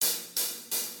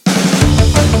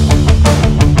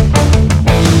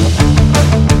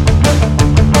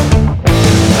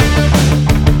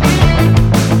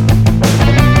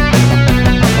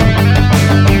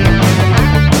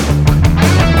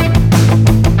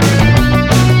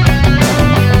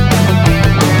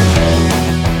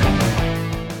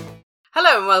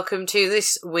welcome to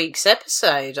this week's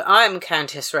episode. I'm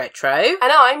Countess Retro. And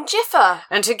I'm Jiffer.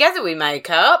 And together we make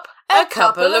up a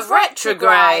couple of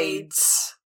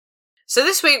retrogrades. So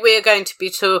this week we are going to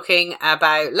be talking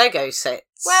about Lego sets.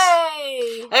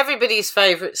 Way! Everybody's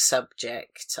favourite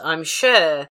subject, I'm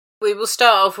sure. We will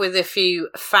start off with a few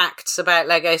facts about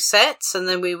Lego sets, and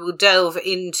then we will delve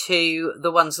into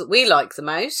the ones that we like the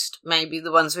most, maybe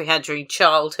the ones we had during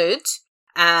childhood,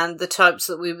 and the types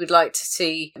that we would like to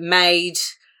see made,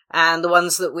 and the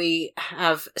ones that we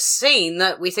have seen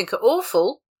that we think are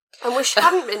awful. And wish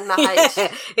hadn't been made.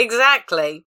 Yeah,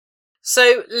 exactly.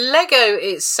 So Lego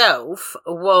itself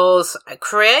was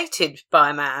created by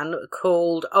a man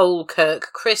called Ole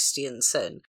Kirk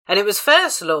Christiansen, and it was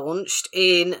first launched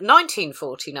in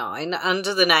 1949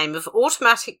 under the name of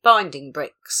Automatic Binding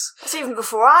Bricks. That's even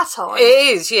before our time. It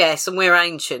is, yes, and we're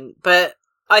ancient, but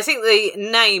I think the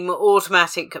name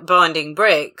Automatic Binding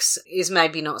Bricks is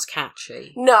maybe not as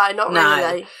catchy. No, not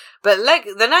really. But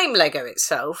the name Lego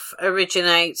itself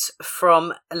originates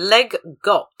from leg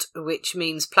godt, which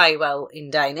means play well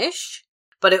in Danish.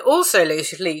 But it also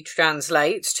loosely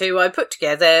translates to I put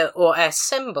together or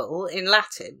assemble in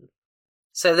Latin.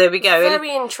 So there we go.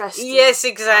 Very interesting. Yes,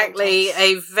 exactly.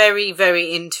 A very,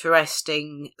 very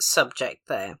interesting subject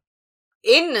there.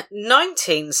 In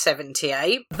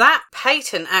 1978, that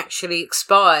patent actually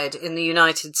expired in the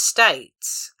United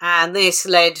States, and this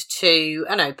led to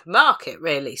an open market,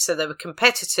 really. So there were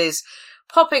competitors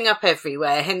popping up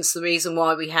everywhere, hence the reason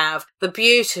why we have the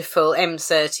beautiful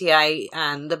M38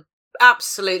 and the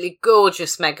absolutely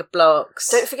gorgeous Mega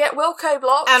Blocks. Don't forget Wilco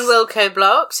blocks. And Wilco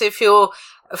blocks. If you're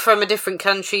from a different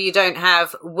country, you don't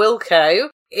have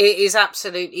Wilco. It is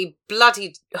absolutely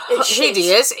bloody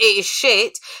hideous. It is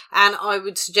shit. And I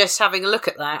would suggest having a look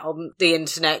at that on the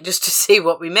internet just to see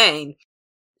what we mean.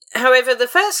 However, the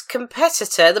first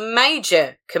competitor, the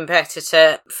major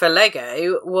competitor for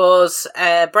Lego, was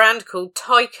a brand called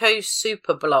Tyco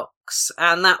Super Blocks.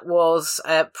 And that was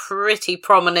pretty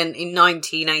prominent in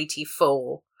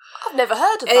 1984. I've never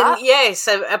heard of that. Yeah,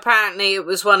 so apparently it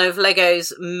was one of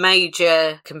Lego's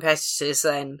major competitors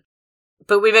then.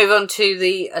 But we move on to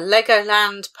the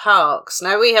Legoland parks.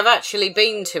 Now, we have actually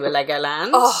been to a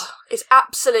Legoland. Oh, it's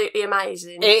absolutely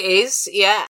amazing. It is,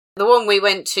 yeah. The one we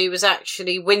went to was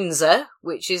actually Windsor,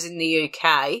 which is in the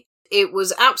UK. It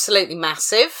was absolutely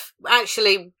massive.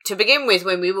 Actually, to begin with,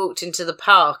 when we walked into the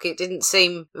park, it didn't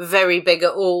seem very big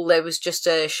at all. There was just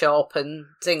a shop and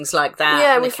things like that.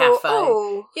 Yeah, and we a cafe. thought,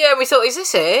 oh. Yeah, we thought, is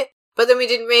this it? But then we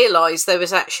didn't realise there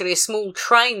was actually a small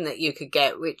train that you could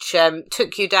get, which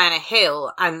took you down a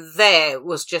hill, and there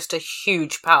was just a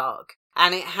huge park.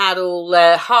 And it had all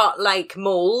Heart Lake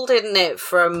Mall, didn't it,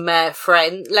 from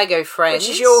Lego Friends.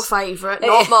 Which is your favourite,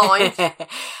 not mine.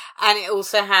 And it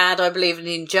also had, I believe, an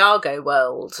Ninjago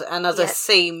world and other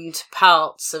themed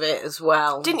parts of it as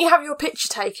well. Didn't you have your picture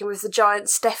taken with the giant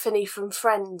Stephanie from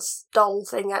Friends doll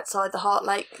thing outside the Heart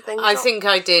Lake thing? I think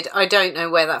I did. I don't know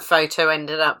where that photo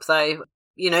ended up, though.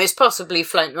 You know, it's possibly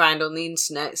floating around on the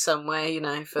internet somewhere, you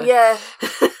know. Yeah.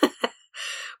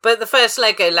 But the first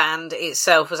Legoland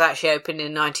itself was actually opened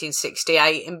in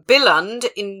 1968 in Billund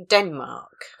in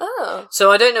Denmark. Oh.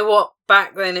 So I don't know what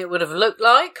back then it would have looked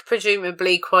like,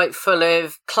 presumably quite full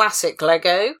of classic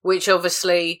Lego, which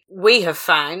obviously we have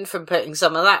found from putting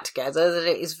some of that together that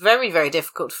it is very, very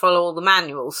difficult to follow all the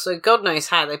manuals. So God knows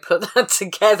how they put that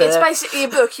together. It's basically a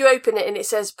book. You open it and it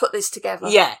says, put this together.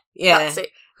 Yeah. That's it.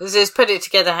 It says, put it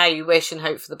together how you wish and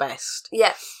hope for the best.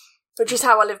 Yeah. Which is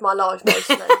how I live my life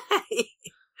mostly.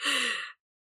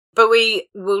 But we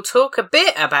will talk a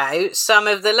bit about some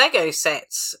of the Lego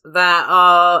sets that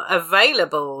are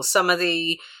available. Some of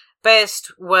the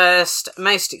best, worst,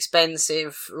 most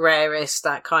expensive, rarest,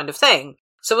 that kind of thing.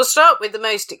 So we'll start with the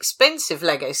most expensive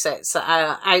Lego sets that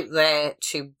are out there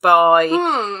to buy.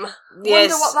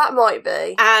 Wonder what that might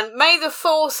be. And may the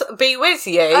 4th be with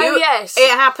you. Oh, yes.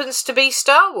 It happens to be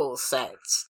Star Wars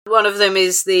sets. One of them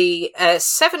is the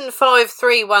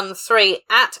 75313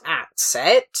 AT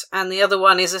set, and the other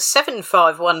one is a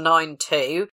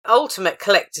 75192 Ultimate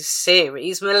Collector's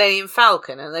Series Millennium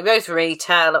Falcon, and they both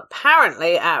retail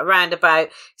apparently at around about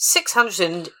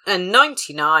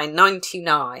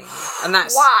 $699.99, and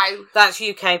that's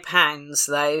UK pounds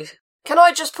though. Can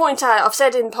I just point out, I've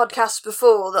said in podcasts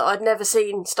before that I'd never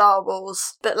seen Star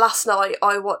Wars, but last night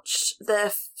I watched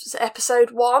the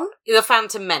episode 1. The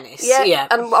Phantom Menace. Yeah,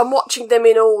 and I'm watching them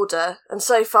in order, and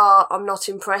so far I'm not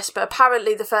impressed, but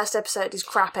apparently the first episode is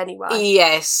crap anyway.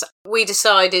 Yes, we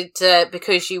decided,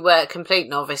 because you were a complete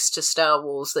novice to Star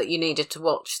Wars, that you needed to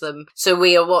watch them, so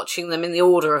we are watching them in the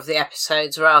order of the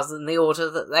episodes rather than the order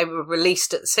that they were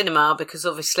released at the cinema, because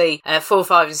obviously 4,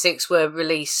 5 and 6 were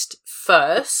released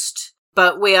first.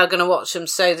 But we are going to watch them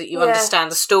so that you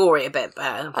understand the story a bit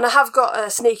better. And I have got a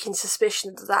sneaking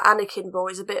suspicion that Anakin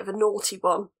boy is a bit of a naughty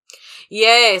one.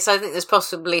 Yes, I think there's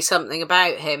possibly something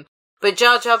about him. But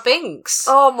Jar Jar Binks.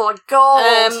 Oh my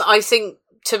god. I think,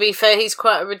 to be fair, he's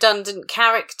quite a redundant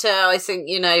character. I think,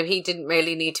 he didn't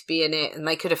really need to be in it, and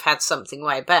they could have had something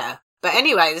way better. But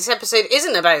anyway, this episode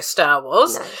isn't about Star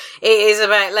Wars. No. It is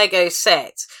about Lego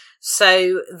sets.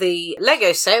 So the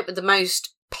Lego set with the most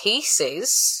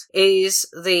pieces is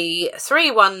the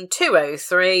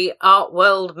 31203 Art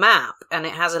World map, and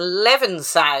it has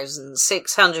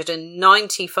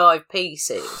 11,695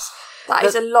 pieces. That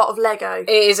is a lot of Lego. It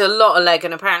is a lot of Lego,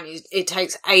 and apparently it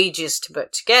takes ages to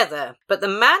put together. But the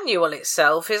manual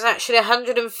itself is actually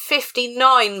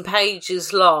 159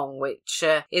 pages long, which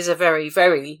is a very,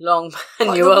 very long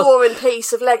manual. Like the War and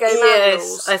Peace of Lego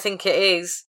manuals. Yes, I think it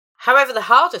is. However, the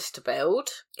hardest to build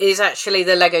is actually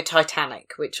the Lego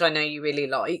Titanic, which I know you really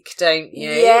like, don't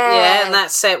you? Yeah. And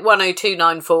that's set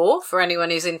 10294 for anyone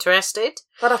who's interested.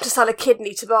 I'd have to sell a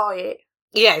kidney to buy it.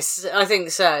 Yes, I think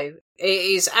so. It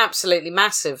is absolutely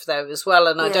massive, though, as well,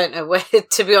 and I don't know where,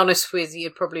 to be honest with you,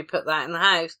 you'd probably put that in the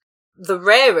house. The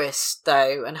rarest,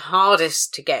 though, and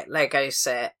hardest to get Lego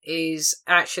set is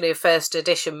actually a first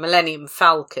edition Millennium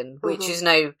Falcon, which is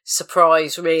no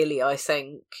surprise, really, I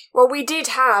think. Well, we did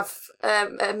have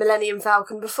a Millennium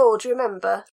Falcon before, do you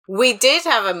remember? We did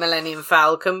have a Millennium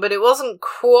Falcon, but it wasn't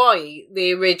quite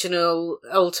the original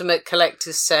Ultimate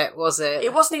Collector's set, was it?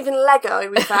 It wasn't even Lego,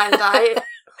 we found out.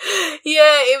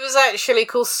 Yeah, it was actually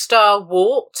called Star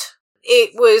Wart.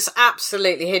 It was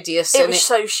absolutely hideous. It was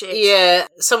so shit. Yeah,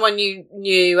 someone you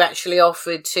knew actually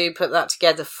offered to put that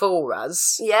together for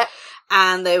us. Yeah.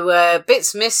 And there were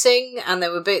bits missing, and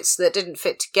there were bits that didn't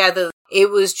fit together.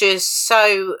 It was just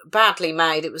so badly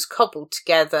made. It was cobbled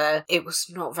together. It was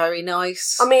not very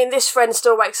nice. I mean, this friend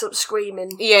still wakes up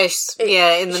screaming. Yes,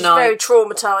 in the night. She's very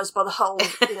traumatised by the whole,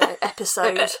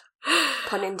 episode.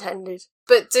 Pun intended.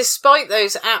 But despite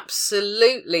those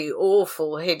absolutely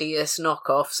awful, hideous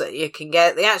knockoffs that you can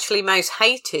get, the actually most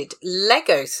hated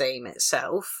Lego theme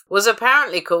itself was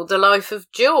apparently called The Life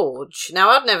of George. Now,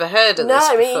 I'd never heard of this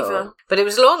before. No, me either. But it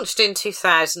was launched in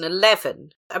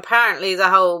 2011. Apparently, the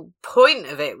whole point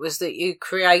of it was that you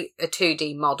create a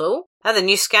 2D model, and then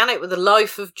you scan it with the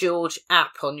Life of George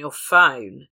app on your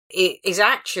phone. It is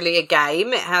actually a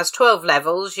game. It has 12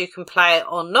 levels. You can play it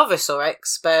on novice or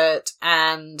expert,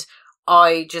 and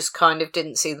I just kind of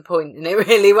didn't see the point in it,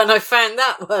 really, when I found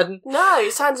that one. No,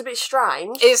 it sounds a bit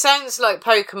strange. It sounds like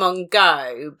Pokemon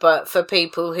Go, but for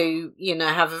people who,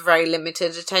 have a very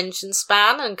limited attention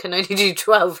span and can only do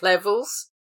 12 levels.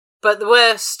 But the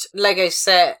worst Lego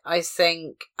set, I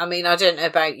think, I don't know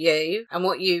about you and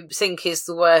what you think is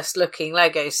the worst looking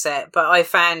Lego set, but I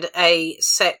found a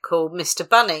set called Mr.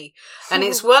 Bunny, and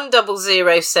it's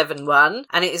 10071,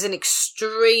 and it is an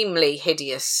extremely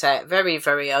hideous set, very,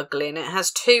 very ugly, and it has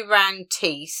 2 round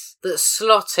teeth that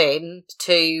slot in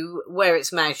to where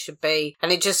its mouth should be,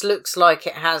 and it just looks like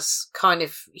it has kind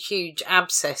of huge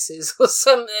abscesses or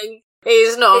something. It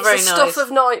is not very nice. It's the stuff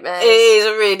of nightmares. It is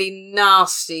a really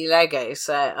nasty Lego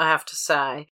set, I have to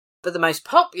say. But the most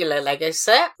popular Lego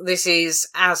set, this is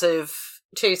as of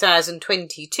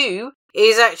 2022,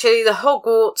 is actually the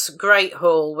Hogwarts Great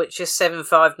Hall, which is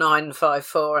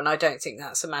 75954, and I don't think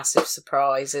that's a massive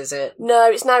surprise, is it? No,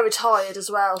 it's now retired as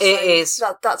well. So it is.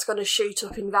 That's going to shoot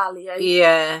up in value.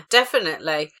 Yeah,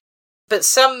 definitely. But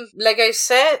some Lego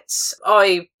sets,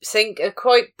 I think, are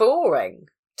quite boring,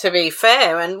 to be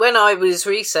fair. And when I was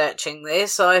researching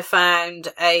this, I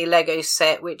found a Lego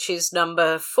set which is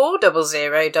number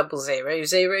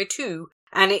 4000002,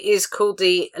 and it is called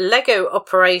the Lego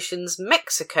Operations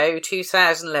Mexico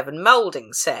 2011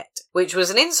 Moulding Set, which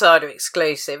was an insider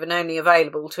exclusive and only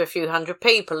available to a few hundred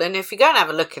people. And if you go and have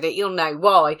a look at it, you'll know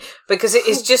why, because it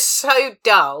is just so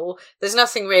dull. There's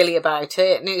nothing really about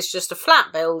it, and it's just a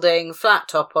flat building, flat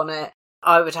top on it.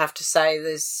 I would have to say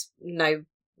there's no...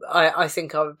 I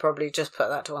think I would probably just put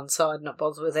that to one side, not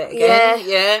bother with it again.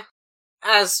 Yeah.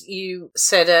 As you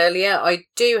said earlier, I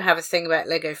do have a thing about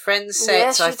Lego Friends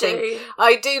sets. Yes, do.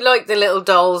 I do like the little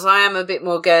dolls. I am a bit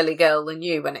more girly girl than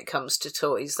you when it comes to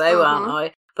toys, though, aren't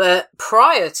I? But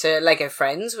prior to Lego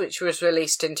Friends, which was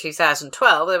released in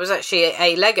 2012, there was actually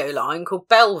a Lego line called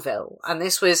Belleville, and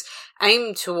this was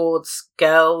aimed towards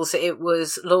girls. It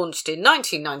was launched in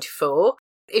 1994.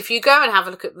 If you go and have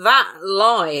a look at that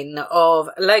line of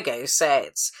Lego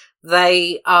sets,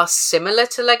 they are similar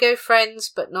to Lego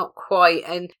Friends, but not quite.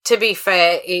 And to be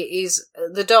fair, it is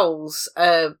the dolls.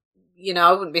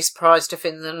 I wouldn't be surprised if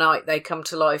in the night they come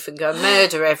to life and go and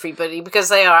murder everybody, because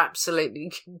they are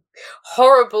absolutely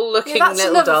horrible looking little dolls. That's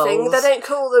another thing. They don't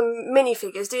call them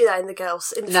minifigures, do they, in the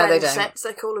girls? In the Friends sets,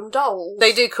 they call them dolls.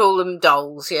 They do call them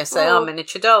dolls, yes, they are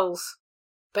miniature dolls.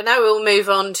 But now we'll move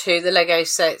on to the Lego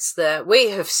sets that we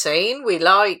have seen, we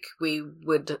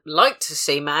would like to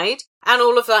see made, and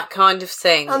all of that kind of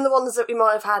thing. And the ones that we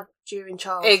might have had during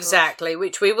childhood. Exactly,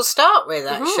 which we will start with,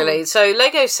 actually. So,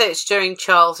 Lego sets during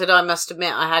childhood, I must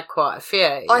admit, I had quite a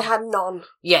few. I had none.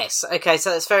 Yes, okay, so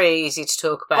that's very easy to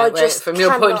talk about from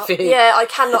your point of view. Yeah, I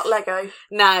cannot Lego.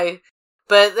 No,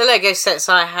 but the Lego sets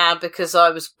I had, because I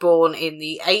was born in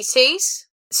the 80s,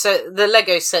 so the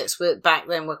Lego sets back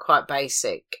then were quite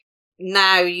basic.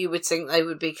 Now you would think they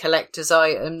would be collector's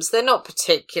items. They're not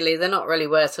particularly, they're not really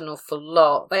worth an awful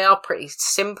lot. They are pretty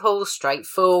simple,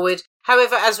 straightforward.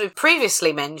 However, as we've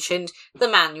previously mentioned, the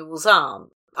manuals aren't.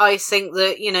 I think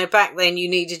that, back then you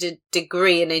needed a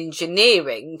degree in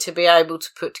engineering to be able to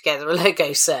put together a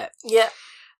Lego set. Yeah.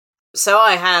 So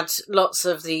I had lots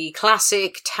of the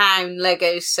classic town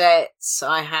Lego sets.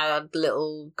 I had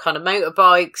little kind of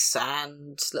motorbikes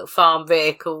and little farm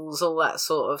vehicles, all that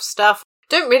sort of stuff.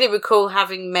 Don't really recall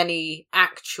having many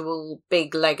actual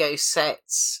big Lego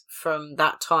sets from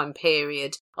that time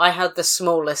period. I had the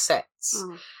smaller sets.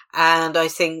 And I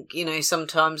think,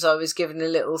 sometimes I was given a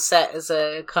little set as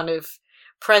a kind of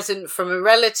present from a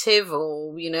relative,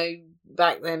 or,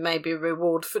 back then maybe a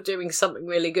reward for doing something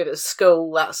really good at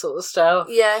school, that sort of stuff.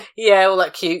 Yeah. Yeah, all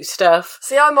that cute stuff.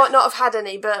 See, I might not have had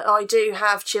any, but I do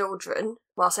have children.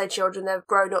 Well, I say children, they've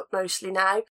grown up mostly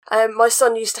now. My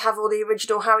son used to have all the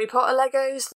original Harry Potter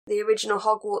Legos, the original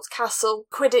Hogwarts Castle,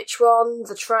 Quidditch one,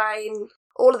 the train,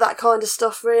 all of that kind of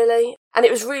stuff, really. And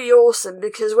it was really awesome,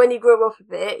 because when he grew up a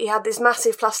bit, he had this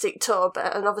massive plastic tub,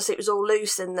 and obviously it was all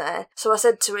loose in there. So I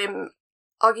said to him,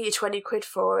 I'll give you 20 quid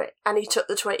for it. And he took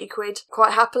the 20 quid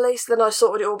quite happily. So then I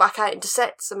sorted it all back out into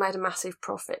sets and made a massive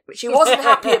profit, which he wasn't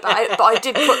happy about, but I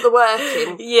did put the work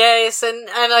in. Yes, and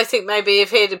I think maybe if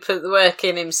he'd have put the work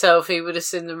in himself, he would have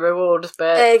seen the reward.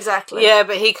 But exactly. Yeah,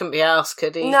 but he couldn't be asked,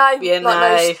 could he? No, yeah,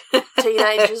 like most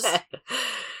teenagers.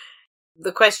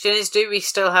 The question is, do we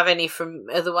still have any from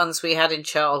the ones we had in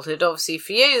childhood? Obviously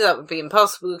for you, that would be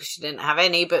impossible because you didn't have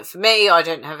any, but for me, I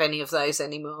don't have any of those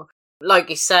anymore.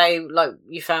 Like you say, like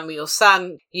you found with your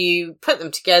son, you put them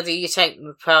together, you take them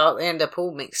apart, they end up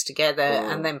all mixed together,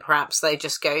 and then perhaps they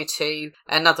just go to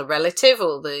another relative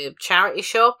or the charity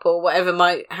shop or whatever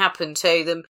might happen to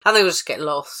them, and they will just get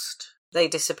lost. They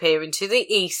disappear into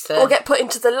the ether. Or get put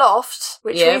into the loft,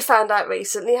 which we found out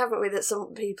recently, haven't we, that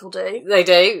some people do. They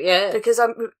do, yeah. Because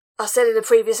I said in a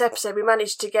previous episode, we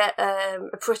managed to get a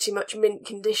pretty much mint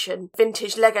condition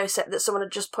vintage Lego set that someone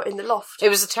had just put in the loft. It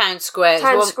was a Town Square.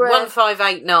 Town Square.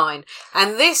 1589.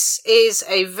 And this is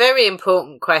a very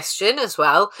important question as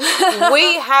well.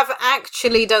 We have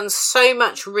actually done so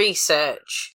much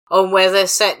research on whether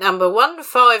set number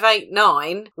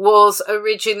 1589 was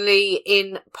originally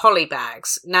in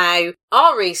polybags. Now,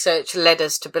 our research led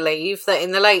us to believe that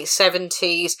in the late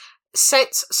 70s,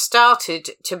 sets started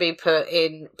to be put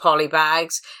in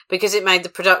polybags because it made the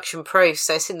production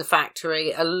process in the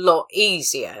factory a lot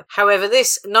easier. However,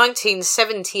 this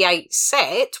 1978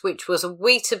 set, which was a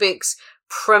Weetabix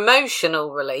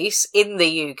promotional release in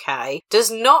the UK, does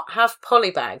not have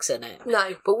polybags in it.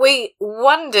 No. But we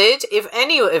wondered if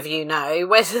any of you know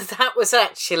whether that was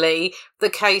actually the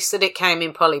case, that it came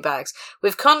in polybags.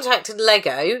 We've contacted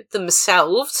Lego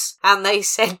themselves, and they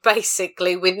said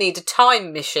basically we'd need a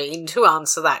time machine to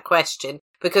answer that question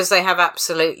because they have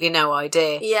absolutely no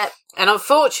idea. Yeah. And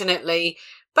unfortunately,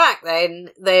 back then,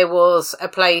 there was a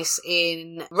place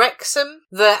in Wrexham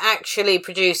that actually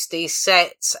produced these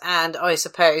sets, and I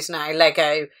suppose now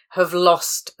Lego have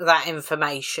lost that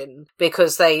information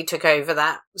because they took over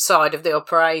that side of the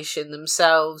operation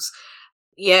themselves.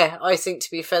 Yeah, I think,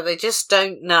 to be fair, they just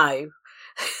don't know.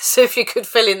 So if you could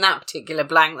fill in that particular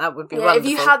blank, that would be wonderful. If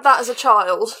you had that as a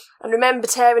child and remember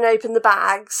tearing open the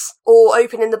bags or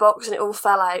opening the box and it all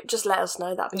fell out, just let us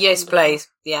know. That'd be Yes, wonderful. please.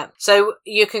 Yeah. So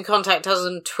you can contact us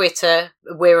on Twitter.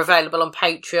 We're available on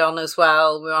Patreon as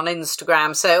well. We're on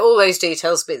Instagram. So all those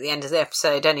details will be at the end of the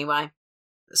episode anyway.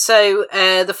 So,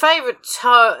 the favourite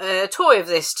toy of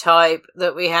this type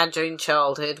that we had during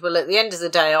childhood, well, at the end of the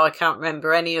day, I can't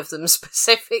remember any of them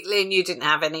specifically, and you didn't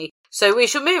have any. So we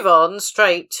shall move on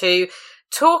straight to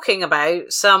talking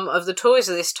about some of the toys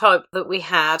of this type that we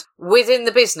had within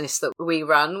the business that we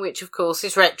run, which, of course,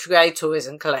 is Retrograde Toys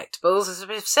and Collectibles, as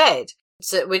we've said.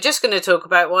 So we're just going to talk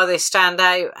about why they stand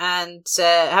out, and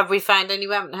have we found any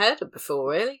we haven't heard of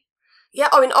before, really? Yeah,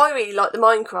 I mean, I really like the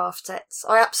Minecraft sets.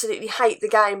 I absolutely hate the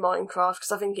game Minecraft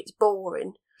because I think it's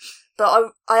boring.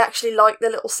 But I actually like the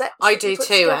little sets. I do too,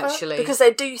 together, actually. Because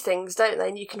they do things, don't they?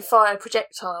 And you can fire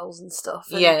projectiles and stuff.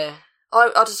 And yeah.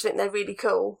 I just think they're really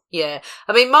cool. Yeah.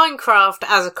 I mean, Minecraft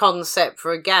as a concept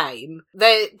for a game,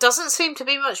 there doesn't seem to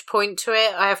be much point to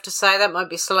it. I have to say that might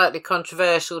be slightly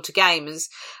controversial to gamers,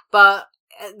 but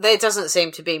there doesn't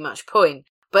seem to be much point.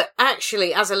 But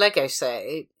actually, as a Lego set,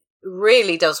 it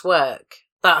really does work.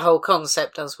 That whole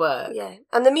concept does work. Yeah.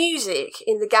 And the music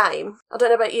in the game, I don't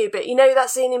know about you, but you know that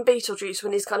scene in Beetlejuice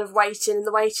when he's kind of waiting in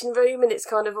the waiting room and it's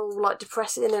kind of all like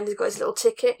depressing and he's got his little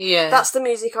ticket? Yeah. That's the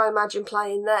music I imagine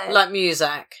playing there. Like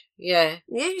Muzak. Yeah.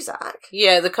 Muzak?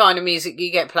 Yeah, the kind of music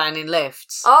you get playing in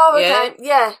lifts. Oh, okay.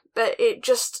 Yeah. But it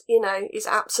just, is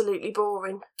absolutely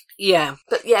boring. Yeah.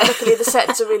 But yeah, luckily the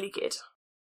sets are really good.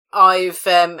 I've,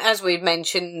 as we've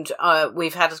mentioned,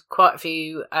 we've had quite a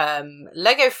few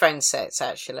Lego Friends sets,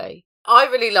 actually. I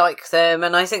really like them,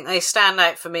 and I think they stand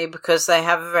out for me because they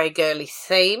have a very girly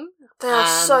theme. They are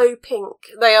so pink.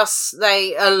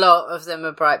 A lot of them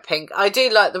are bright pink. I do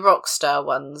like the Rockstar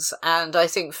ones, and I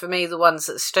think for me the ones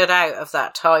that stood out of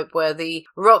that type were the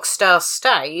Rockstar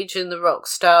stage and the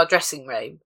Rockstar dressing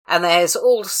room. And there's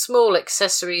all the small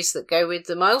accessories that go with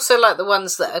them. I also like the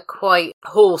ones that are quite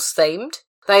horse-themed.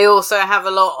 They also have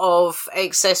a lot of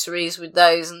accessories with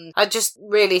those, and I just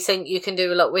really think you can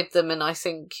do a lot with them. And I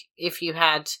think if you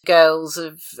had girls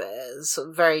of sort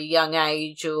of very young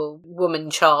age or woman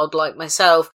child like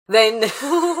myself, then then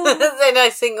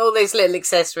I think all those little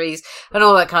accessories and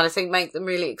all that kind of thing make them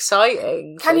really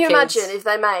exciting. Can you imagine if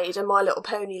they made a My Little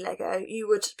Pony Lego? You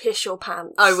would piss your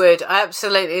pants. I would. I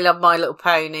absolutely love My Little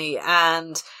Pony,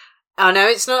 and I know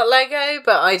it's not Lego,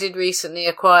 but I did recently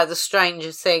acquire the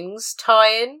Stranger Things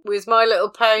tie-in with My Little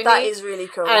Pony. That is really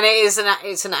cool. And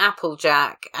it's an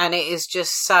Applejack, and it is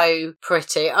just so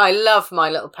pretty. I love My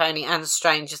Little Pony and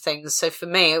Stranger Things, so for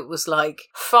me it was like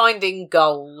finding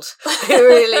gold. It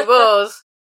really was.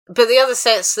 But the other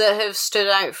sets that have stood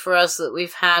out for us that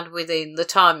we've had within the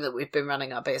time that we've been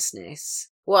running our business,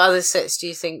 what other sets do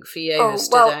you think for you have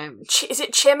stood out? Is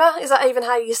it Chimmer? Is that even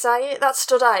how you say it? That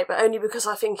stood out, but only because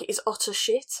I think it is utter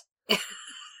shit.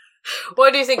 Why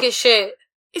do you think it's shit?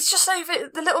 It's just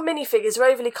the little minifigures are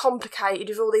overly complicated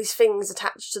with all these things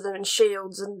attached to them and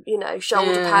shields and,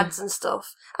 shoulder pads and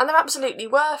stuff. And they're absolutely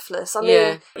worthless. I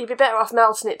mean, you'd be better off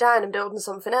melting it down and building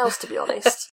something else, to be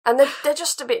honest. And they're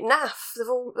just a bit naff. They're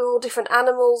all different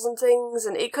animals and things,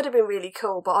 and it could have been really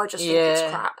cool, but I just think it's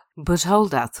crap. But hold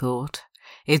that thought.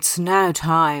 It's now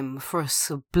time for a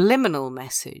subliminal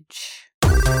message.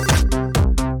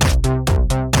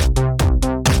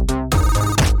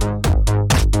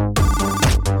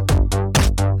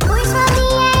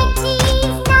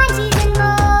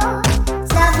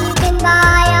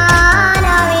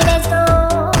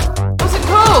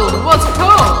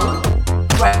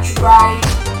 Retrograde.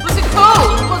 What's it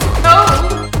called? What's it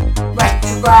called?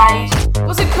 Retrograde.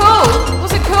 What's it called?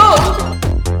 What's it called?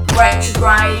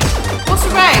 Retrograde. What's the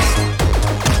rest?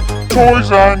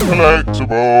 Toys and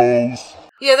collectibles.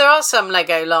 Yeah, there are some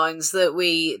Lego lines that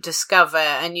we discover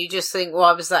and you just think,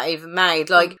 why was that even made?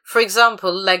 Like, for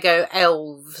example, Lego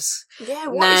Elves. Yeah,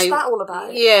 what is that all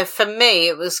about? Yeah, for me,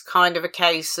 it was kind of a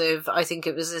case of, I think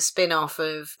it was a spin-off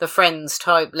of the Friends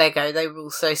type Lego. They were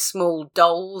also small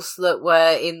dolls that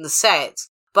were in the set.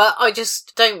 But I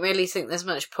just don't really think there's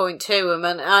much point to them.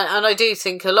 And I do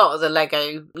think a lot of the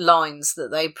Lego lines that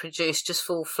they produce just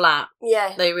fall flat.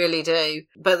 Yeah. They really do.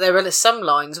 But there are some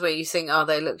lines where you think, oh,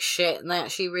 they look shit, and they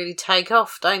actually really take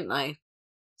off, don't they?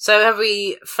 So have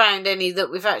we found any that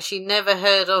we've actually never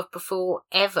heard of before,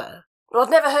 ever? Well, I've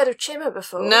never heard of Chimmer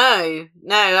before. No.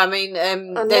 I mean...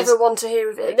 I never want to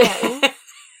hear of it again.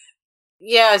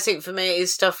 Yeah, I think for me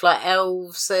it's stuff like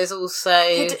Elves. There's also...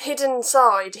 Hidden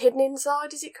Inside,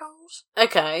 is it called?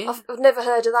 Okay. I've never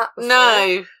heard of that before.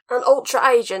 No. And Ultra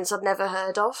Agents I've never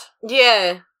heard of.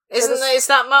 Yeah. Is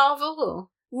that Marvel? Or?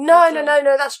 No,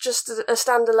 that's just a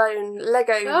standalone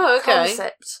Lego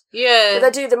concept. Yeah.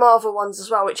 But they do the Marvel ones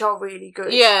as well, which are really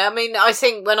good. Yeah, I mean, I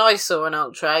think when I saw an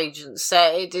Ultra Agent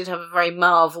set, it did have a very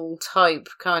Marvel type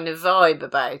kind of vibe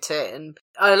about it. And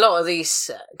a lot of these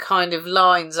kind of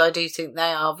lines, I do think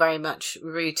they are very much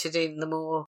rooted in the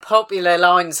more popular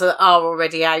lines that are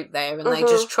already out there, and they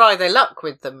just try their luck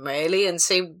with them, really, and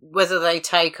see whether they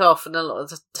take off, and a lot of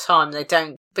the time they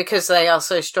don't, because they are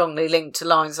so strongly linked to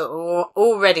lines that are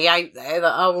already out there,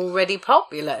 that are already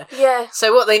popular. Yeah.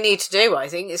 So what they need to do, I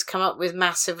think, is come up with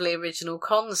massively original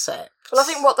concepts. Well, I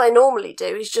think what they normally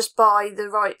do is just buy the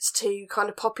rights to kind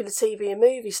of popular TV and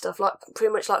movie stuff, like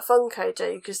pretty much like Funko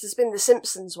do, because there's been the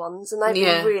Simpsons ones, and they've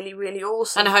been really, really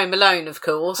awesome. And Home Alone, of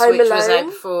course, Home which Alone. was out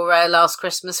before Last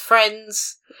Christmas.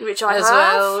 Friends, which I as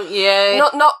have. well, yeah.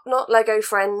 Not Lego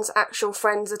Friends, actual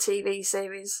Friends, the TV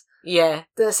series. Yeah.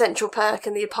 The Central Perk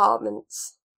and the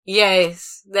Apartments.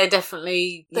 Yes, they're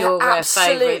definitely your favourites.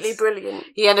 Absolutely brilliant.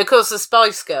 Yeah, and of course the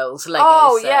Spice Girls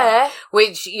Lego set, yeah.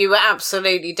 which you were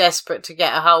absolutely desperate to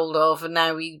get a hold of, and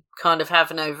now we kind of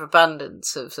have an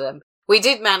overabundance of them. We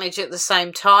did manage at the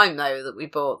same time, though, that we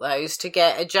bought those, to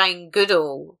get a Jane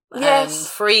Goodall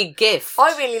free gift.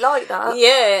 I really like that.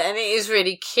 Yeah, and it is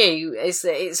really cute.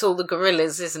 It's all the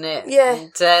gorillas, isn't it? Yeah.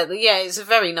 And, it's a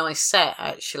very nice set,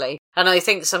 actually. And I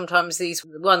think sometimes these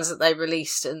ones that they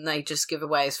released and they just give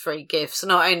away as free gifts,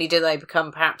 not only do they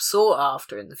become perhaps sought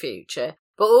after in the future,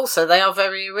 but also they are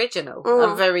very original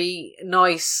and very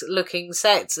nice looking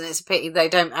sets, and it's a pity they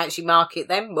don't actually market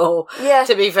them more,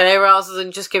 to be fair, rather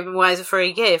than just give them away as a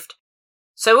free gift.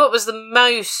 So what was the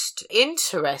most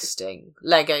interesting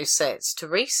Lego sets to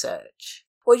research?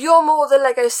 Well, you're more the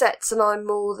Lego sets and I'm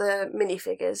more the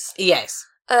minifigures. Yes.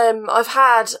 I've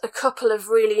had a couple of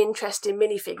really interesting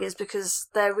minifigures because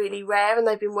they're really rare and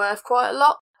they've been worth quite a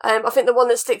lot. I think the one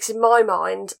that sticks in my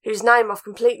mind, whose name I've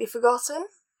completely forgotten.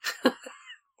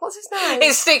 What's his name?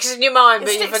 It sticks in your mind,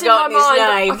 but you've forgotten his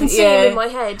name. I can see him in my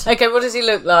head. Okay, what does he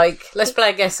look like? Let's play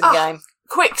a guessing game.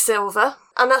 Quicksilver.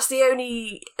 And that's the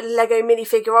only Lego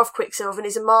minifigure of Quicksilver, and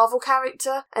he's a Marvel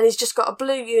character, and he's just got a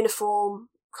blue uniform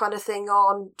kind of thing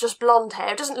on, just blonde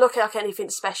hair. It doesn't look like anything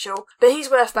special, but he's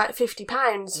worth about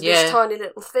 £50 for this tiny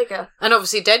little figure. And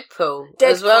obviously Deadpool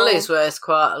as well is worth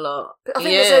quite a lot. But I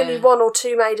think there's only one or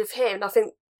two made of him, and I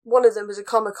think one of them was a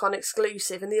Comic-Con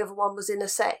exclusive and the other one was in a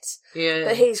set. Yeah.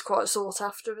 But he's quite sought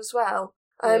after as well.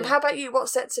 How about you? What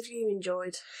sets have you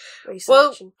enjoyed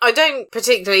researching? Well, I don't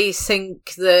particularly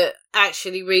think that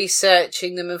actually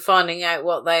researching them and finding out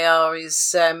what they are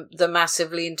is the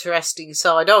massively interesting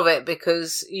side of it,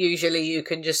 because usually you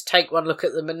can just take one look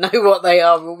at them and know what they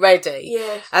are already.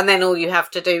 Yeah. And then all you have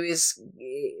to do is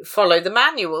follow the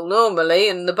manual normally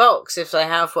in the box if they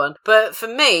have one. But for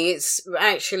me, it's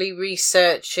actually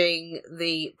researching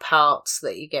the parts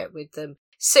that you get with them.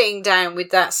 Sitting down with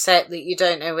that set that you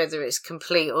don't know whether it's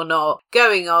complete or not,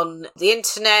 going on the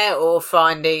internet or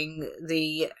finding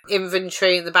the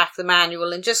inventory in the back of the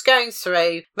manual and just going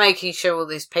through, making sure all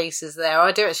these pieces are there.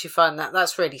 I do actually find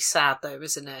that's really sad though,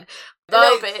 isn't it? A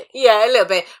little bit. Yeah, a little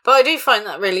bit. But I do find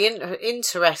that really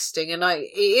interesting, and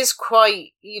it is quite,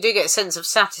 you do get a sense of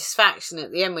satisfaction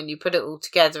at the end when you put it all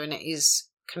together and it is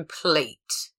complete.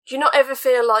 Do you not ever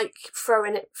feel like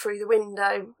throwing it through the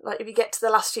window? Like if you get to the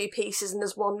last few pieces and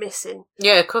there's one missing?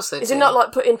 Yeah, of course Is it not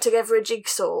like putting together a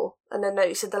jigsaw and then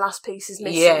noticing the last piece is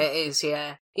missing? Yeah, it is,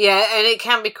 yeah. Yeah, and it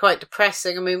can be quite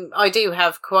depressing. I mean, I do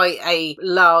have quite a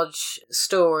large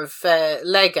store of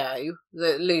Lego,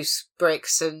 the loose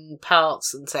bricks and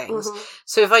parts and things. Mm-hmm.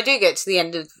 So if I do get to the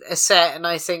end of a set and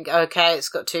I think, okay, it's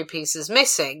got two pieces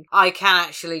missing, I can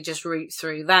actually just root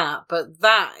through that. But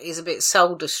that is a bit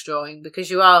soul-destroying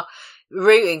because you are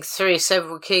rooting through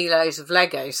several kilos of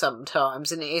Lego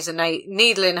sometimes, and it is a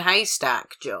needle in a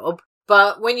haystack job.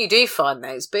 But when you do find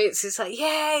those bits, it's like,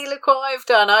 yay, look what I've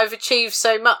done. I've achieved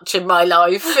so much in my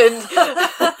life.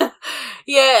 And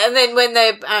yeah, and then when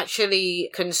they're actually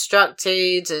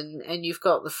constructed and you've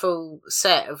got the full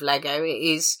set of Lego, it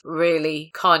is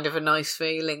really kind of a nice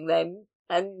feeling then.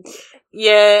 And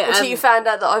yeah. Until you found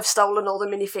out that I've stolen all the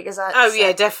minifigures out. Oh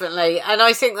yeah, definitely. And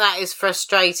I think that is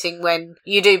frustrating when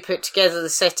you do put together the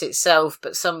set itself,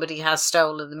 but somebody has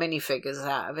stolen the minifigures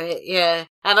out of it. Yeah.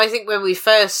 And I think when we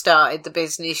first started the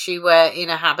business, you were in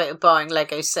a habit of buying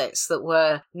Lego sets that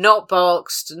were not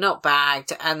boxed, not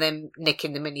bagged, and then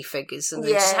nicking the minifigures and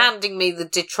then just handing me the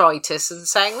detritus and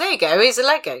saying, there you go, here's a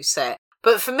Lego set.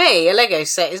 But for me, a Lego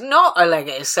set is not a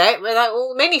Lego set without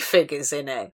all minifigures in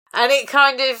it. And it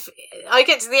kind of, I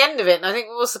get to the end of it and I think,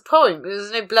 well, what's the point?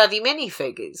 There's no bloody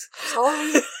minifigures.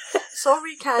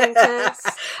 Sorry, Countess.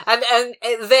 and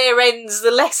there ends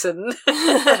the lesson.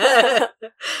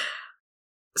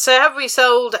 So have we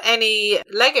sold any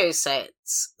Lego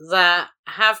sets that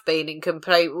have been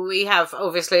incomplete? Well, we have,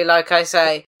 obviously, like I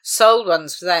say, sold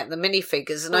ones without the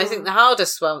minifigures, and I think the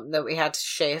hardest one that we had to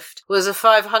shift was a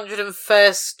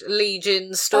 501st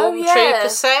Legion Stormtrooper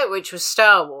set, which was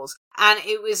Star Wars. And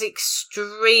it was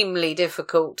extremely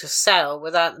difficult to sell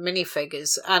without the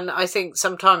minifigures. And I think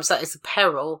sometimes that is the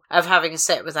peril of having a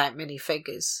set without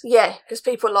minifigures. Yeah, because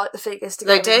people like the figures to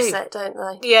get in the set, don't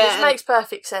they? Yeah. Which makes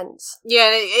perfect sense.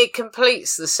 Yeah, it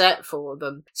completes the set for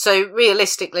them. So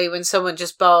realistically, when someone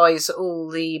just buys all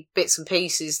the bits and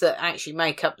pieces that actually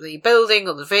make up the building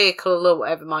or the vehicle or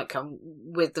whatever might come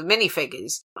with the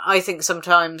minifigures, I think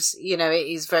sometimes, it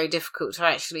is very difficult to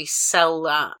actually sell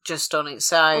that just on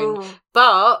its own.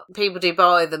 But people do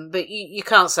buy them, but you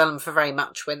can't sell them for very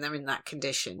much when they're in that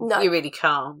condition. No. You really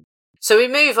can't. So we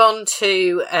move on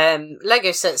to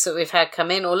Lego sets that we've had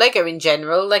come in, or Lego in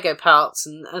general, Lego parts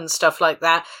and stuff like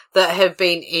that have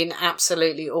been in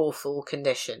absolutely awful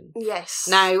condition. Yes.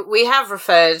 Now, we have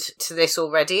referred to this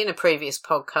already in a previous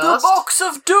podcast. The Box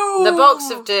of Doom! The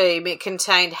Box of Doom. It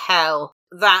contained hell.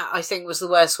 That, I think, was the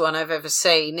worst one I've ever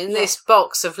seen. In this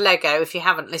box of Lego, if you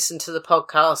haven't listened to the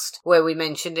podcast where we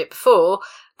mentioned it before,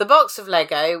 the box of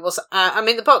Lego was,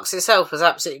 the box itself was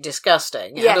absolutely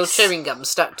disgusting. It had all chewing gum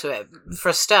stuck to it, for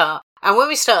a start. And when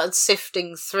we started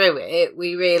sifting through it,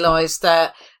 we realised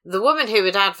that the woman who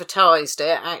had advertised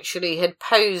it actually had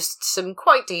posed some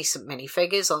quite decent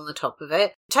minifigures on the top of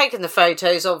it, taken the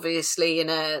photos, obviously, in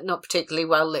a not particularly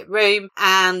well-lit room,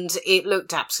 and it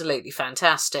looked absolutely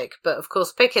fantastic. But, of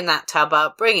course, picking that tub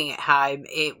up, bringing it home,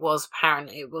 it was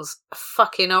apparent it was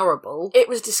fucking horrible. It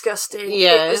was disgusting.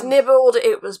 Yeah. It was nibbled,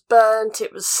 it was burnt,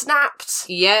 it was snapped.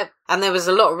 Yep. And there was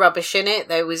a lot of rubbish in it.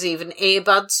 There was even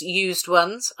earbuds, used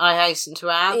ones, I hasten to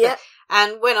add. Yep.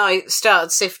 And when I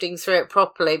started sifting through it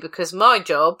properly, because my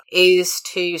job is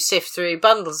to sift through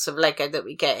bundles of Lego that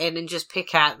we get in and just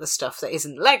pick out the stuff that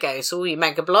isn't Lego. So all your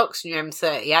Mega Blocks and your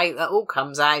M38, that all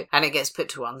comes out and it gets put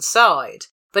to one side.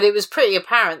 But it was pretty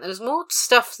apparent there was more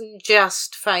stuff than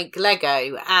just fake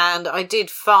Lego, and I did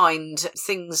find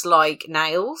things like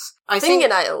nails.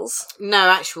 Fingernails? No,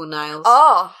 actual nails.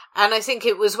 Ah. And I think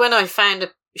it was when I found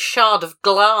a shard of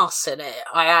glass in it,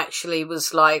 I actually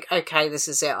was like, okay, this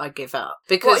is it, I give up.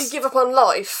 Because What, you give up on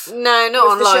life? No, not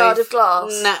on the life. Shard of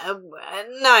glass?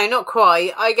 No, not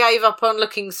quite. I gave up on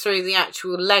looking through the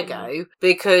actual Lego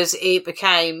because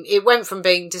it went from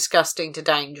being disgusting to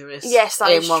dangerous. Yes,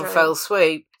 that is in one true. fell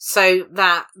swoop. So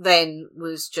that then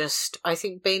was just, I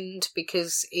think, binned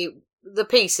because the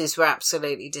pieces were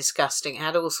absolutely disgusting. It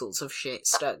had all sorts of shit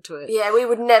stuck to it. Yeah, we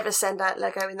would never send out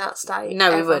Lego in that state. No,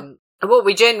 ever. we wouldn't. And what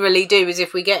we generally do is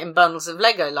if we get in bundles of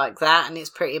Lego like that and it's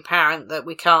pretty apparent that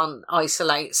we can't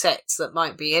isolate sets that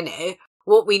might be in it,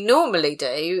 what we normally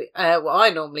do, what I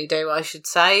normally do, I should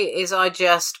say, is I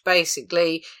just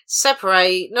basically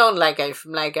separate non-Lego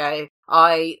from Lego.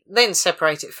 I then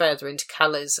separate it further into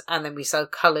colours and then we sell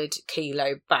coloured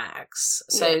kilo bags.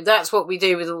 So that's what we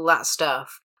do with all that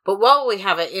stuff. But while we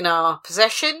have it in our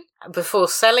possession, before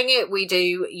selling it, we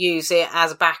do use it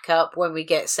as a backup when we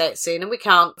get sets in and we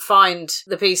can't find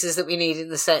the pieces that we need in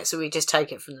the set, so we just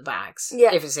take it from the bags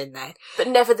if it's in there. But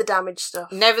never the damaged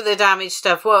stuff. Never the damaged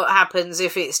stuff. What happens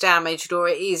if it's damaged or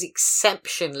it is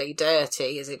exceptionally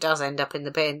dirty is it does end up in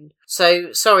the bin.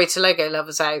 So sorry to Lego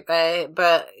lovers out there,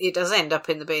 but it does end up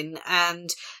in the bin,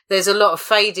 and there's a lot of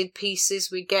faded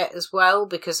pieces we get as well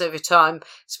because over time,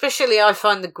 especially I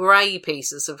find the grey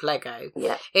pieces of Lego,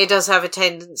 it does have a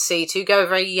tendency to go a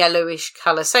very yellowish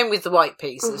colour. Same with the white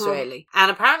pieces, really.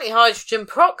 And apparently hydrogen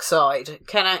peroxide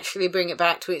can actually bring it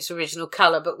back to its original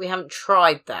colour, but we haven't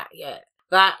tried that yet.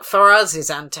 That, for us, is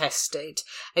untested.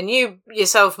 And you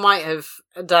yourself might have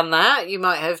done that. You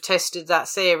might have tested that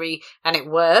theory and it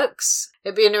works.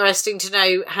 It'd be interesting to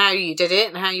know how you did it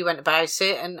and how you went about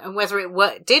it and whether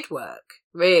it did work,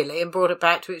 really, and brought it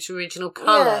back to its original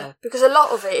colour. Yeah, because a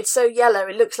lot of it's so yellow,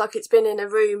 it looks like it's been in a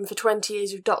room for 20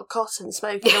 years with Dot Cotton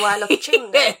smoking away like a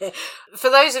chimney. For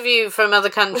those of you from other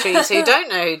countries who don't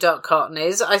know who Dot Cotton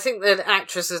is, I think the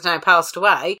actress has now passed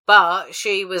away, but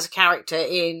she was a character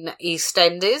in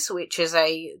EastEnders, which is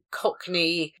a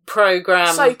Cockney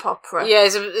programme. Soap opera. Yeah,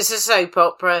 it's a soap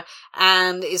opera,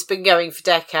 and it's been going for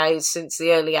decades, since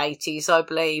the early 80s, I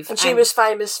believe. And she was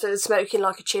famous for smoking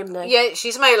like a chimney. Yeah,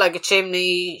 she smoked like a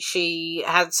chimney. She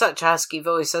had such a husky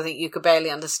voice, I think you could barely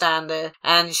understand her.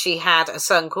 And she had a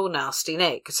son called Nasty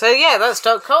Nick. So yeah, that's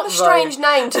Dot Cotton. What a strange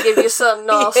name to give your son,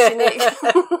 Nasty Nick.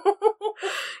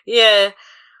 Yeah.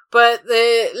 But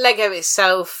the Lego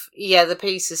itself, the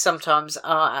pieces sometimes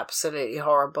are absolutely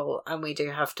horrible and we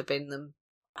do have to bin them.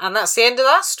 And that's the end of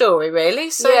that story, really.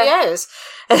 So yes.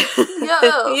 Yes.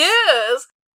 Yes.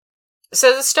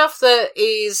 So the stuff that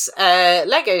is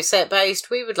Lego set based,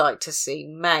 we would like to see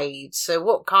made. So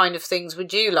what kind of things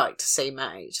would you like to see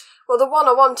made? Well, the one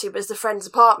I wanted was the Friend's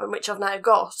Apartment, which I've now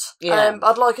got. Yeah.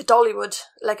 I'd like a Dollywood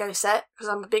Lego set, because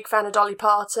I'm a big fan of Dolly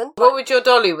Parton. What would your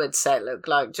Dollywood set look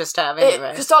like, just out of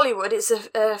interest? Because Dollywood, it's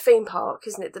a theme park,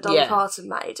 isn't it, that Dolly Yeah. Parton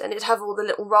made? And it'd have all the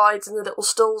little rides and the little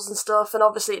stalls and stuff, and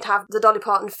obviously it'd have the Dolly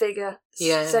Parton figure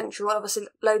central, and obviously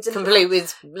loads of complete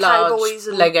with large cowboys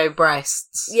and Lego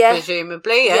breasts,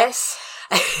 presumably, yeah? Yes.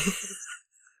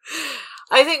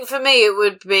 I think for me it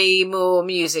would be more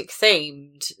music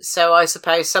themed. So I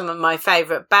suppose some of my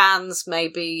favourite bands,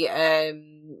 maybe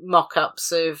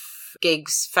mock-ups of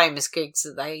gigs, famous gigs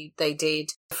that they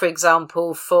did. For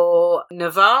example, for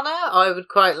Nirvana, I would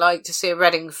quite like to see a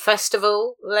Reading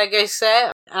Festival Lego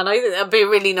set. And I think that'd be a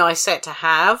really nice set to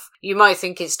have. You might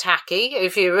think it's tacky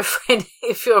if you're a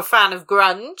fan of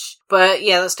grunge. But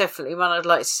yeah, that's definitely one I'd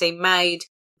like to see made.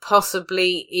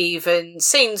 Possibly even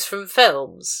scenes from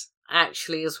films,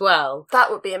 actually, as well.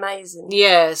 That would be amazing.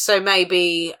 Yeah, so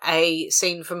maybe a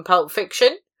scene from Pulp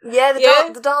Fiction. Yeah,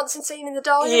 the dancing scene in the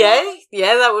diner.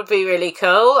 Yeah, that would be really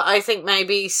cool. I think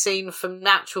maybe scene from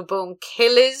Natural Born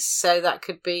Killers, so that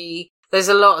could be... There's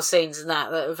a lot of scenes in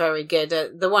that are very good.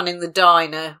 The one in the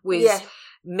diner with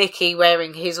Mickey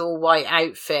wearing his all-white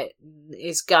outfit,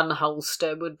 his gun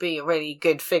holster would be a really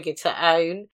good figure to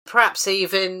own. Perhaps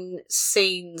even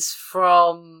scenes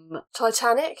from...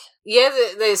 Titanic? Yeah,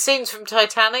 the scenes from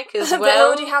Titanic as well. They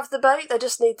already have the boat, they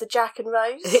just need the Jack and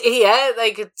Rose. Yeah,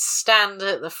 they could stand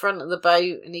at the front of the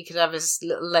boat and he could have his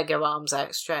little Lego arms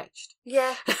outstretched.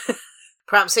 Yeah.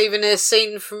 Perhaps even a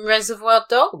scene from Reservoir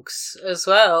Dogs as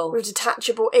well. With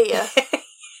detachable ear.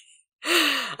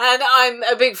 And I'm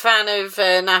a big fan of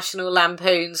National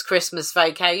Lampoon's Christmas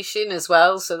Vacation as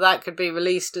well, so that could be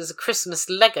released as a Christmas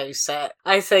Lego set,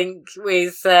 I think,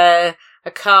 with a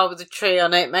car with a tree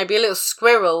on it, maybe a little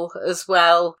squirrel as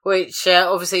well, which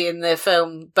obviously in the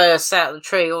film bursts out of the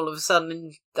tree all of a sudden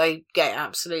and they get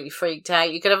absolutely freaked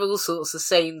out. You could have all sorts of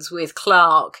scenes with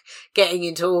Clark getting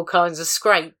into all kinds of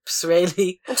scrapes,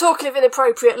 really. And talking of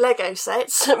inappropriate Lego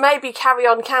sets, maybe Carry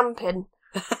On Camping.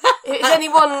 If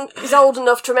anyone is old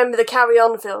enough to remember the Carry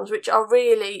On films, which are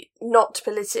really not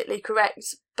politically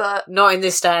correct, but... Not in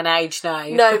this day and age, no.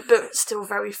 No, but still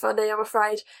very funny, I'm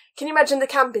afraid. Can you imagine the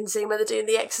camping scene where they're doing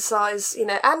the exercise,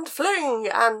 and fling,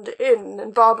 and in,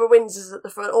 and Barbara Windsor's at the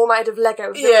front, all made of Lego,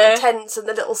 with the little tents and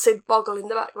the little Sid Boggle in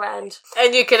the background.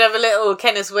 And you could have a little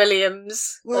Kenneth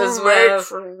Williams as well.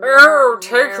 Oh,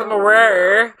 take them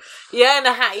away. Yeah, and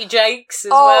a Hattie Jakes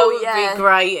as well would be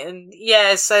great. And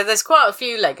yeah, so there's quite a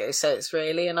few Lego sets,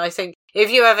 really, and I think if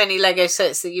you have any Lego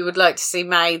sets that you would like to see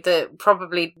made that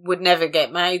probably would never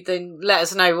get made, then let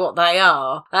us know what they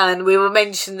are. And we will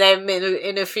mention them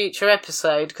in a future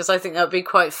episode, because I think that would be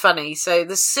quite funny. So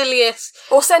the silliest...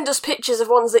 Or send us pictures of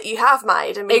ones that you have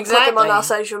made and we can put them on our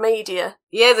social media.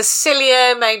 Yeah, the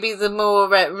sillier, maybe the more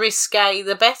risque,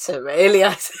 the better, really,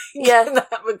 I think, in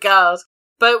that regard.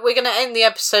 But we're going to end the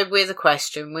episode with a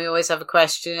question. We always have a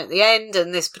question at the end,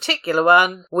 and this particular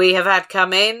one we have had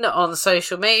come in on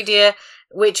social media,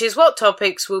 which is, what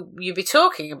topics will you be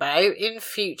talking about in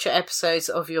future episodes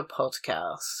of your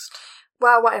podcast?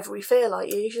 Well, whatever we feel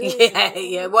like, usually.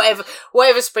 Yeah,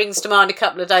 whatever springs to mind a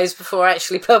couple of days before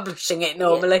actually publishing it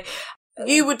normally. Yeah.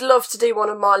 You would love to do one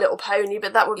of My Little Pony,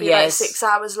 but that would be about 6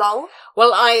 hours long.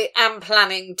 Well, I am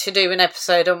planning to do an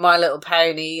episode on My Little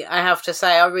Pony. I have to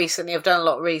say, I recently have done a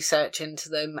lot of research into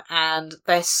them, and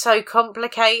they're so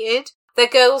complicated. They're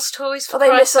girls' toys, for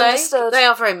Christ's sake. Misunderstood? They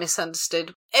are very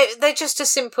misunderstood. They're just a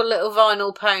simple little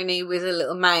vinyl pony with a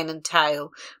little mane and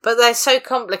tail. But they're so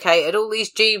complicated, all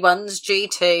these G1s,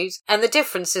 G2s, and the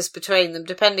differences between them,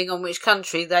 depending on which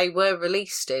country they were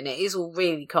released in. It is all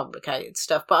really complicated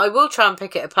stuff. But I will try and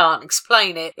pick it apart and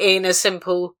explain it in as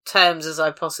simple terms as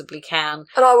I possibly can.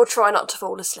 And I will try not to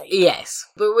fall asleep. Yes.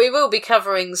 But we will be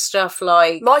covering stuff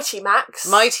like... Mighty Max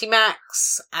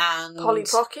and... Polly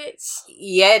Pockets.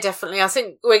 Yeah, definitely. I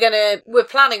think we're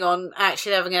planning on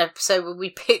actually having an episode where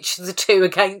we pitch the two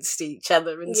against each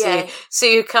other and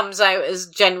see who comes out as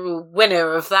general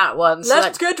winner of that one. So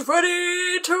Let's get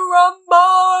ready to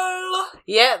rumble!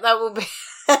 Yeah, that will be...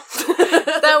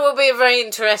 that will be a very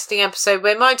interesting episode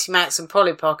where Mighty Max and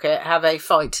Polly Pocket have a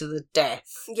fight to the death.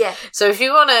 Yeah. So if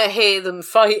you want to hear them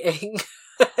fighting...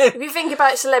 If you think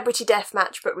about Celebrity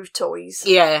Deathmatch, but with toys.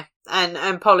 Yeah,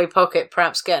 and Polly Pocket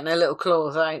perhaps getting her little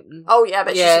claws out. Oh yeah,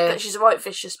 but she's a right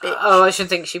vicious bitch. Oh, I should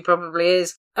think she probably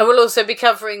is. And we'll also be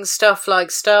covering stuff like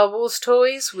Star Wars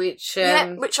toys, which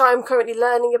which I am currently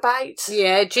learning about.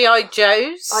 Yeah, G.I.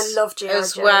 Joes. I love G.I.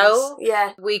 as Joes. well.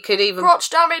 Yeah. We could even crotch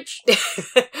damage.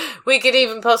 we could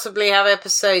even possibly have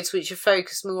episodes which are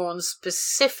focused more on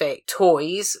specific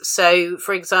toys. So,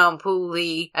 for example,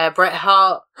 the Bret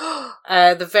Hart,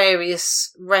 the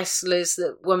various wrestlers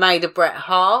that were made of Bret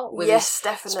Hart. Yes,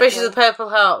 definitely. Especially the Purple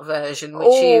Heart version,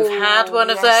 which you've had one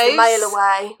of those. The mail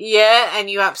away. Yeah, and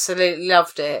you absolutely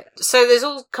loved it. So there's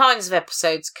all kinds of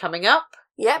episodes coming up.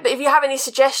 Yeah, but if you have any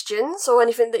suggestions or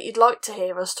anything that you'd like to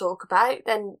hear us talk about,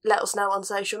 then let us know on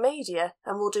social media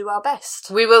and we'll do our best.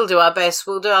 We will do our best.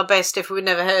 We'll do our best if we've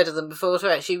never heard of them before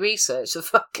to actually research the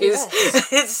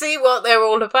fuckers and see what they're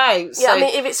all about. Yeah, so, I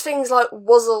mean, if it's things like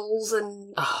Wuzzles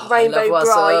and Rainbow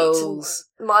Bright and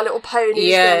My Little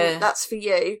Ponies, then that's for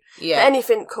you. Yeah. But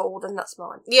anything cool, then that's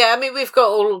mine. Yeah, I mean, we've got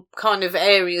all kind of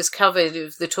areas covered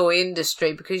of the toy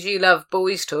industry because you love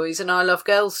boys' toys and I love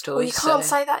girls' toys. Well, you can't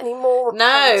say that anymore.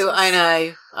 No, I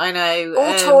know.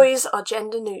 All toys are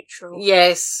gender neutral.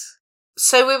 Yes.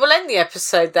 So we will end the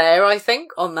episode there, I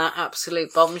think, on that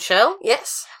absolute bombshell.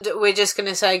 Yes. We're just going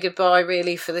to say goodbye,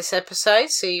 really, for this episode.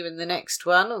 See you in the next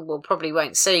one. And we'll probably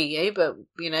won't see you, but,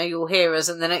 you'll hear us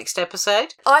in the next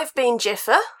episode. I've been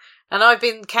Jiffer. And I've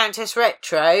been Countess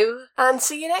Retro. And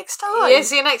see you next time. Yeah,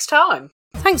 see you next time.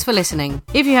 Thanks for listening.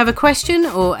 If you have a question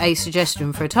or a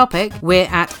suggestion for a topic, we're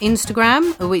at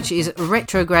Instagram, which is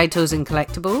Retrograde Toys and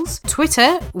Collectibles,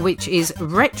 Twitter, which is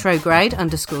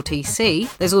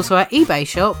Retrograde_TC. There's also our eBay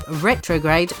shop,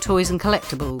 Retrograde Toys and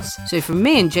Collectibles. So from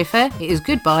me and Jiffer, it is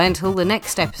goodbye until the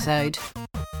next episode.